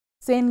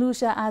St.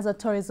 Lucia as a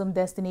tourism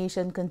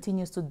destination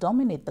continues to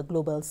dominate the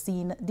global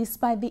scene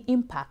despite the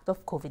impact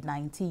of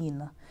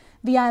COVID-19.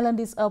 The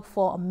island is up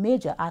for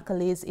major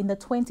accolades in the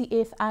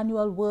 28th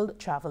Annual World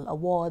Travel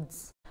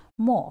Awards.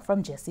 More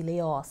from Jessie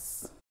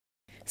Leos.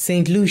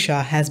 St.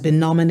 Lucia has been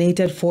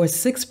nominated for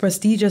 6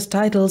 prestigious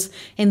titles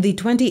in the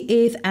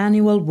 28th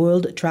Annual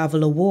World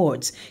Travel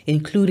Awards,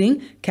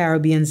 including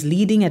Caribbean's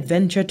Leading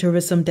Adventure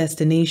Tourism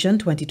Destination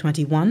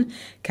 2021,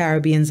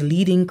 Caribbean's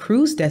Leading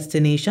Cruise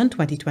Destination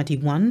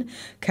 2021,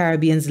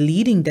 Caribbean's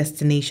Leading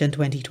Destination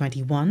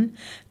 2021,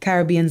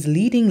 Caribbean's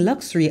Leading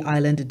Luxury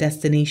Island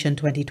Destination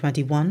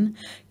 2021,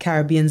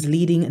 Caribbean's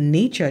Leading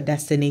Nature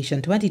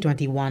Destination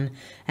 2021,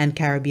 and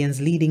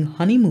Caribbean's Leading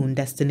Honeymoon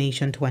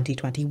Destination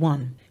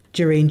 2021.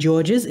 Geraint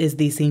Georges is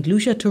the St.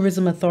 Lucia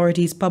Tourism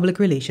Authority's Public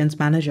Relations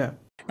Manager.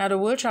 Now, the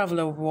World Travel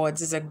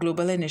Awards is a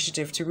global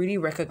initiative to really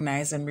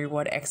recognize and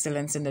reward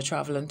excellence in the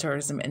travel and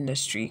tourism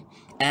industry.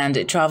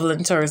 And travel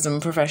and tourism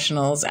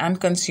professionals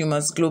and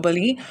consumers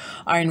globally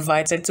are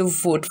invited to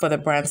vote for the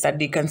brands that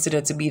they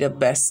consider to be the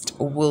best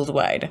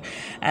worldwide.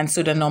 And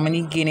so the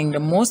nominee gaining the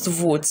most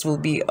votes will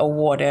be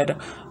awarded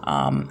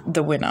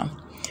the winner.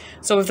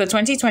 So with the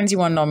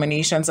 2021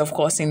 nominations, of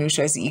course, St.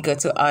 Lucia is eager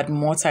to add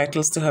more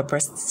titles to her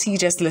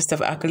prestigious list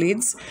of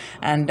accolades.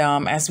 And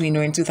as we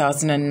know, in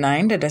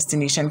 2009, the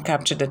destination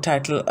captured the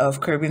title of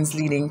Caribbean's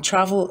Leading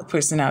Travel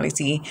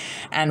Personality,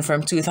 and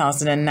from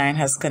 2009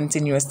 has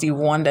continuously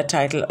won the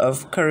title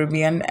of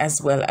Caribbean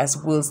as well as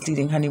World's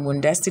Leading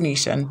Honeymoon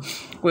Destination,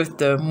 with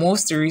the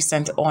most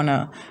recent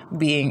honor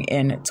being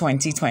in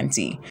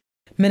 2020.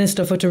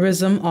 Minister for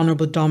Tourism,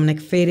 Honorable Dominic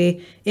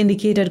Fede,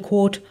 indicated,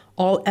 quote,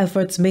 all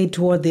efforts made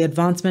toward the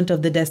advancement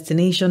of the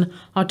destination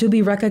are to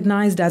be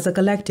recognized as a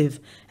collective,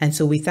 and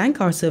so we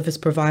thank our service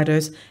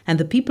providers and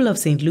the people of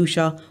St.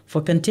 Lucia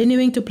for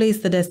continuing to place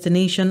the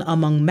destination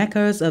among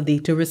meccas of the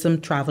tourism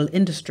travel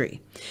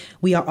industry.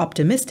 We are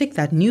optimistic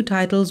that new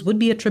titles would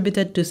be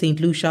attributed to St.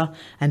 Lucia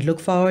and look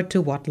forward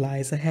to what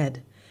lies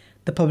ahead.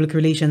 The Public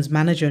Relations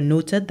Manager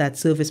noted that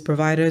service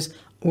providers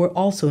were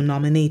also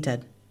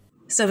nominated.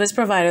 Service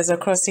providers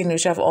across St.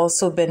 Lucia have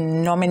also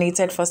been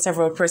nominated for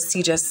several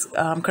prestigious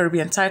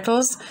Caribbean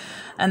titles,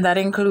 and that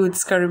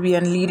includes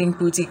Caribbean Leading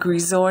Boutique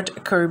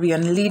Resort,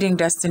 Caribbean Leading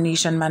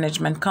Destination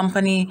Management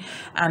Company,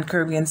 and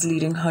Caribbean's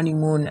Leading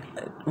Honeymoon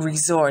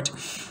Resort.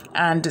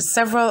 And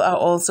several are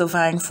also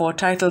vying for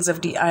titles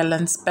of the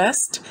island's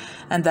best,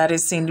 and that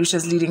is St.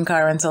 Lucia's Leading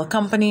Car Rental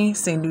Company,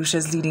 St.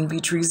 Lucia's Leading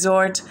Beach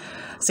Resort,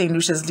 St.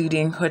 Lucia's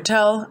Leading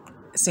Hotel,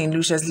 St.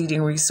 Lucia's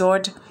Leading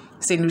Resort,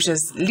 St.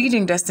 Lucia's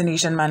Leading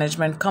Destination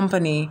Management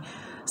Company,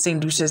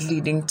 St. Lucia's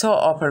Leading Tour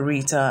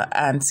Operator,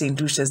 and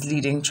St. Lucia's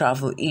Leading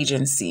Travel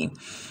Agency.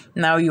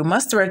 Now, you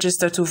must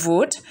register to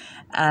vote,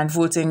 and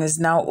voting is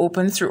now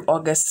open through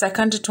August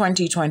 2nd,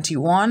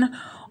 2021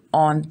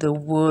 on the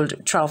World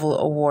Travel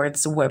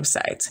Awards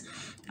website.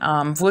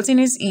 Voting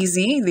is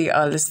easy. They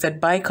are listed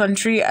by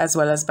country as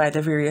well as by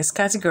the various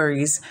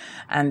categories,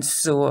 and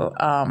so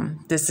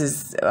this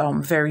is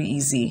very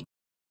easy.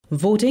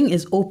 Voting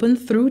is open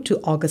through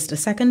to August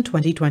 2nd,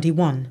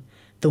 2021.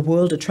 The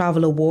World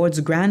Travel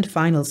Awards Grand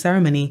Final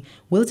Ceremony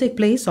will take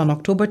place on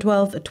October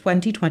 12th,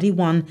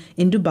 2021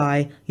 in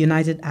Dubai,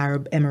 United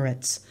Arab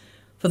Emirates.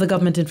 For the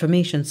Government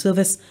Information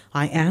Service,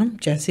 I am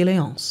Jessie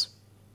Leos.